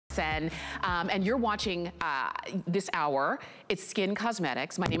And you're watching this hour. It's Skin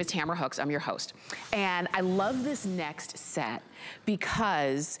Cosmetics. My name is Tamara Hooks. I'm your host. And I love this next set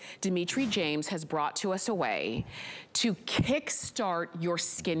because Dimitri James has brought to us a way to kickstart your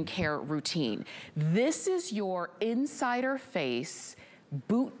skincare routine. This is your Insider Face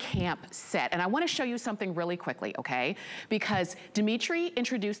boot camp set. And I wanna show you something really quickly, okay? Because Dimitri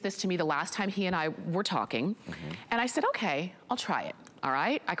introduced this to me the last time he and I were talking. And I said, okay, I'll try it. All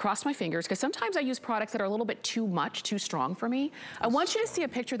right, I crossed my fingers because sometimes I use products that are a little bit too much, too strong for me. I want you to see a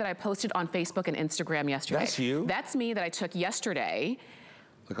picture that I posted on Facebook and Instagram yesterday. That's you? That's me that I took yesterday.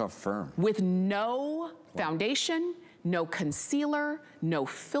 Look how firm. With no foundation, no concealer, no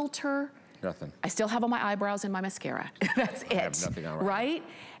filter. Nothing. I still have on my eyebrows and my mascara. That's it. I have nothing on right?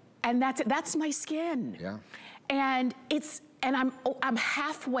 And that's my skin. Yeah. And I'm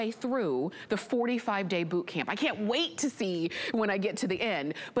halfway through the 45-day boot camp. I can't wait to see when I get to the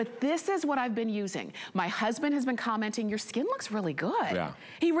end. But this is what I've been using. My husband has been commenting, your skin looks really good. Yeah.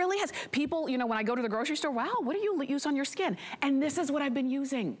 He really has. People, you know, when I go to the grocery store, wow, what do you use on your skin? And this is what I've been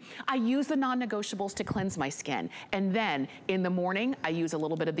using. I use the non-negotiables to cleanse my skin. And then in the morning, I use a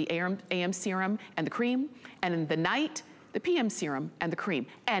little bit of the AM serum and the cream. And in the night, the PM serum and the cream.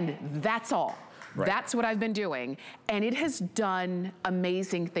 And that's all. Right. That's what I've been doing, and it has done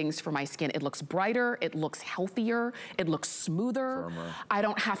amazing things for my skin. It looks brighter, it looks healthier, it looks smoother. Firmer. I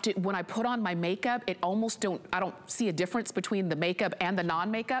don't have to, when I put on my makeup, I don't see a difference between the makeup and the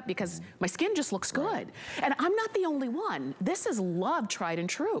non-makeup because my skin just looks good. And I'm not the only one. This is love tried and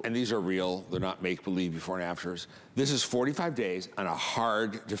true. And these are real, they're not make-believe before and afters. This is 45 days on a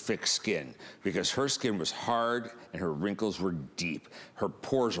hard-to-fix skin because her skin was hard and her wrinkles were deep. Her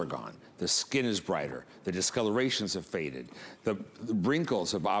pores are gone. The skin is brighter. The discolorations have faded. The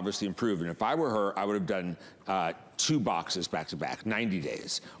wrinkles have obviously improved. And if I were her, I would have done 2 boxes back to back, 90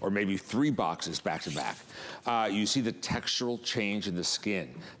 days, or maybe 3 boxes back to back. You see the textural change in the skin,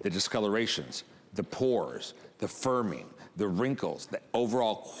 the discolorations, the pores, the firming, the wrinkles, the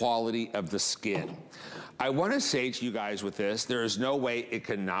overall quality of the skin. I want to say to you guys with this, there is no way it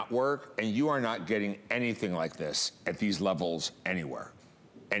cannot work, and you are not getting anything like this at these levels anywhere,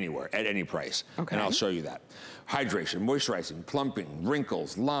 at any price. Okay. And I'll show you that. Hydration, moisturizing, plumping,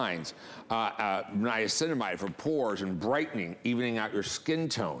 wrinkles, lines, niacinamide for pores and brightening, evening out your skin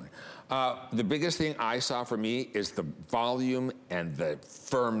tone. The biggest thing I saw for me is the volume and the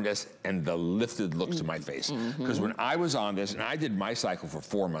firmness and the lifted look to my face. Because when I was on this, and I did my cycle for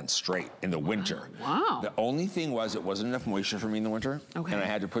 4 months straight in the winter. Wow. The only thing was it wasn't enough moisture for me in the winter. Okay. And I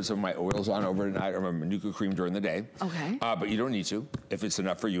had to put some of my oils on overnight or my Manuka cream during the day. Okay. But you don't need to. If it's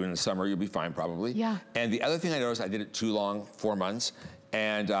enough for you in the summer, you'll be fine probably. Yeah. And the other thing I noticed, I did it too long, 4 months.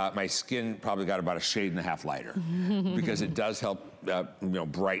 And my skin probably got about a shade and a half lighter because it does help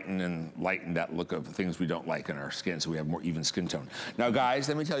brighten and lighten that look of things we don't like in our skin so we have more even skin tone. Now guys,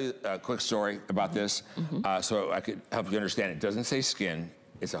 let me tell you a quick story about this so I could help you understand. It doesn't say Skin,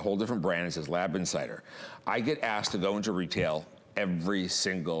 it's a whole different brand, it says Lab Insider. I get asked to go into retail every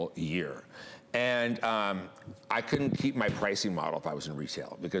single year. And I couldn't keep my pricing model if I was in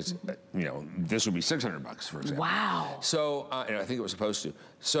retail because, this would be $600 for example. Wow. So, and I think it was supposed to.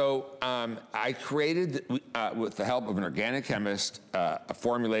 So I created, with the help of an organic chemist, a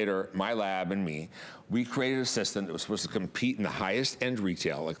formulator, my lab, and me, we created a system that was supposed to compete in the highest end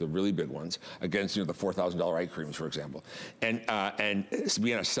retail, like the really big ones, against the $4,000 eye creams, for example, and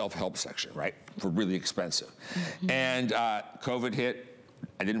be in a self-help section, right, for really expensive. And COVID hit.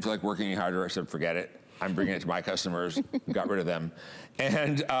 I didn't feel like working any harder. I said, forget it. I'm bringing it to my customers, got rid of them.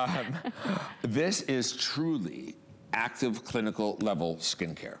 And this is truly active clinical level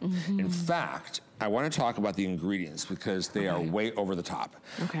skincare. In fact, I want to talk about the ingredients because they are way over the top.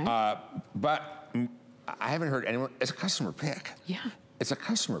 Okay. But I haven't heard anyone, it's a customer pick. Yeah. It's a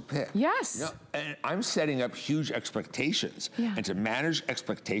customer pick. Yes. And I'm setting up huge expectations. Yeah. And to manage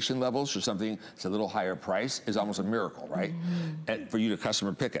expectation levels for something that's a little higher price is almost a miracle, right? And for you to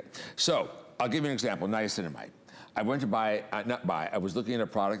customer pick it. So I'll give you an example, niacinamide. I went to buy, I was looking at a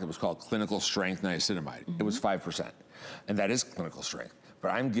product that was called clinical strength niacinamide. It was 5%. And that is clinical strength. But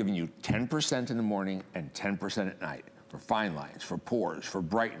I'm giving you 10% in the morning and 10% at night. For fine lines, for pores, for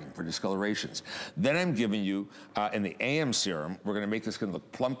brightening, for discolorations. Then I'm giving you, in the AM serum, we're gonna make the skin look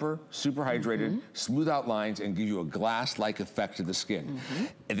plumper, super hydrated, smooth out lines, and give you a glass-like effect to the skin.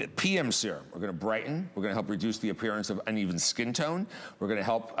 In the PM serum, we're gonna brighten, we're gonna help reduce the appearance of uneven skin tone, we're gonna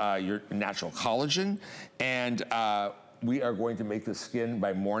help your natural collagen, and we are going to make the skin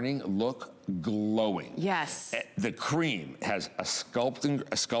by morning look glowing. Yes. The cream has a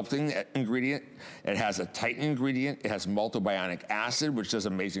sculpting ingredient. It has a tightening ingredient. It has maltobionic acid, which does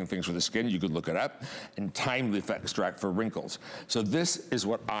amazing things for the skin. You could look it up. And time leaf extract for wrinkles. So this is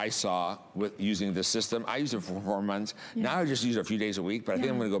what I saw with using this system. I used it for 4 months. Now I just use it a few days a week, but I think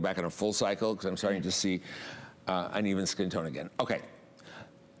I'm gonna go back on a full cycle because I'm starting to see uneven skin tone again. Okay,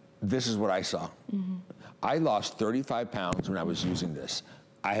 this is what I saw. I lost 35 pounds when I was using this.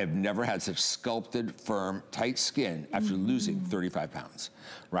 I have never had such sculpted, firm, tight skin after losing 35 pounds,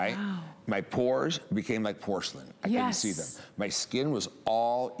 right? Wow. My pores became like porcelain. I couldn't see them. My skin was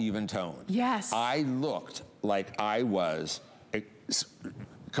all even toned. Yes. I looked like I was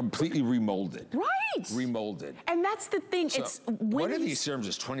completely remolded. Right. Remolded. And that's the thing. So it's one of these serums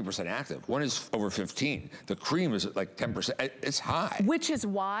is 20% active. One is over 15. The cream is like 10%. It's high. Which is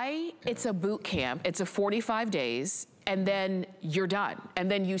why it's a boot camp. It's a 45 days. And then you're done.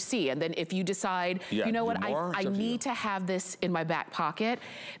 And then you see. And then if you decide, you know what, I need to have this in my back pocket,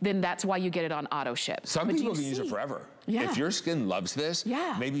 then that's why you get it on auto ship. Some people can use it forever. If your skin loves this,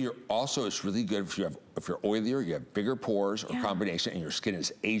 maybe you're also, it's really good if you're oilier, you have bigger pores or combination, and your skin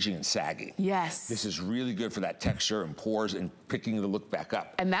is aging and sagging. Yes. This is really good for that texture and pores and picking the look back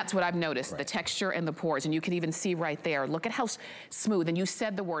up. And that's what I've noticed, the texture and the pores. And you can even see right there, look at how smooth. And you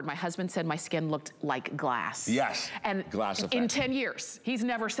said the word, my husband said my skin looked like glass. Yes, and glass effect. In 10 years, he's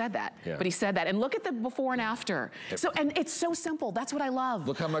never said that, but he said that. And look at the before and after. So, and it's so simple, that's what I love.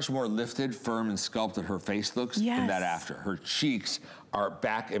 Look how much more lifted, firm, and sculpted her face looks than that after. Her cheeks are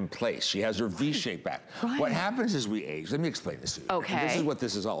back in place. She has her V shape back. What happens as we age, let me explain this to you. Okay. And this is what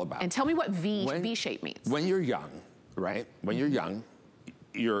this is all about. And tell me what V shape means. When you're young, right? When you're young,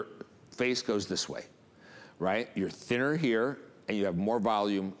 your face goes this way, right? You're thinner here, and you have more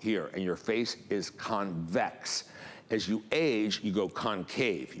volume here, and your face is convex. As you age, you go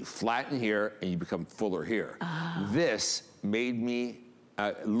concave. You flatten here, and you become fuller here. This made me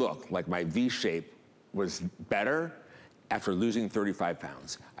look like my V shape was better after losing 35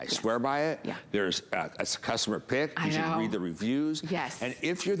 pounds. I swear by it. There's a customer pick. You should read the reviews. And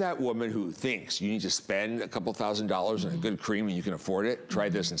if you're that woman who thinks you need to spend a couple $1,000s on a good cream and you can afford it, try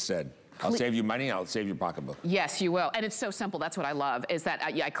this instead. I'll save you money, I'll save your pocketbook. Yes, you will. And it's so simple. That's what I love, is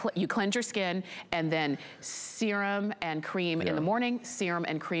that you cleanse your skin, and then serum and cream in the morning, serum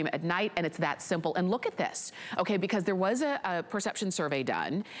and cream at night, and it's that simple. And look at this, okay, because there was a perception survey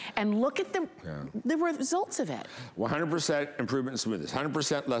done, and look at the results of it. 100% improvement in smoothness,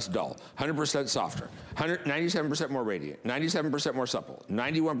 100% less dull, 100% softer, 97% more radiant, 97% more supple,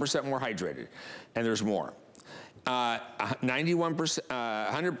 91% more hydrated, and there's more.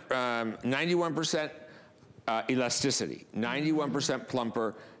 91% elasticity, 91%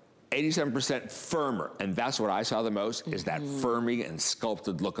 plumper, 87% firmer, and that's what I saw the most, is that firming and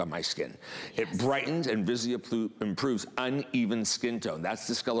sculpted look on my skin. It brightens and visibly improves uneven skin tone. That's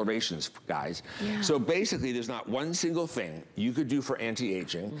discolorations, guys. So basically, there's not one single thing you could do for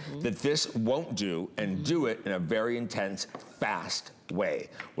anti-aging that this won't do, and do it in a very intense, fast way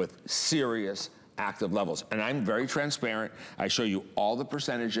with serious active levels. And I'm very transparent. I show you all the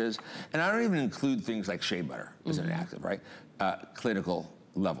percentages, and I don't even include things like shea butter as an active, right? Clinical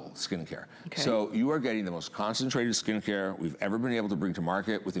level skincare. So you are getting the most concentrated skincare we've ever been able to bring to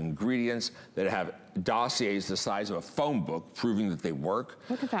market, with ingredients that have dossiers the size of a phone book proving that they work.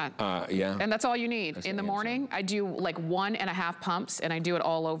 Look at that. And that's all you need. In the morning, I do like 1.5 pumps, and I do it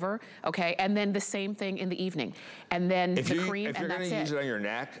all over, okay? And then the same thing in the evening. And then the cream, and that's it. If you're gonna use it on your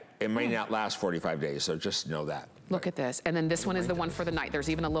neck, it may not last 45 days, so just know that. Look at this. And then this one is the one for the night. There's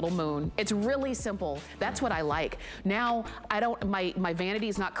even a little moon. It's really simple. That's what I like. Now, my vanity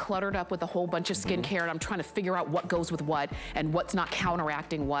is not cluttered up with a whole bunch of skincare, and I'm trying to figure out what goes with what and what's not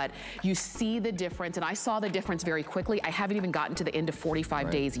counteracting what. You see the difference, and I saw the difference very quickly. I haven't even gotten to the end of 45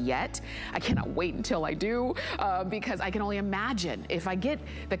 days yet. I cannot wait until I do, because I can only imagine. If I get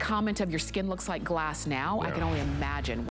the comment of your skin looks like glass now, I can only imagine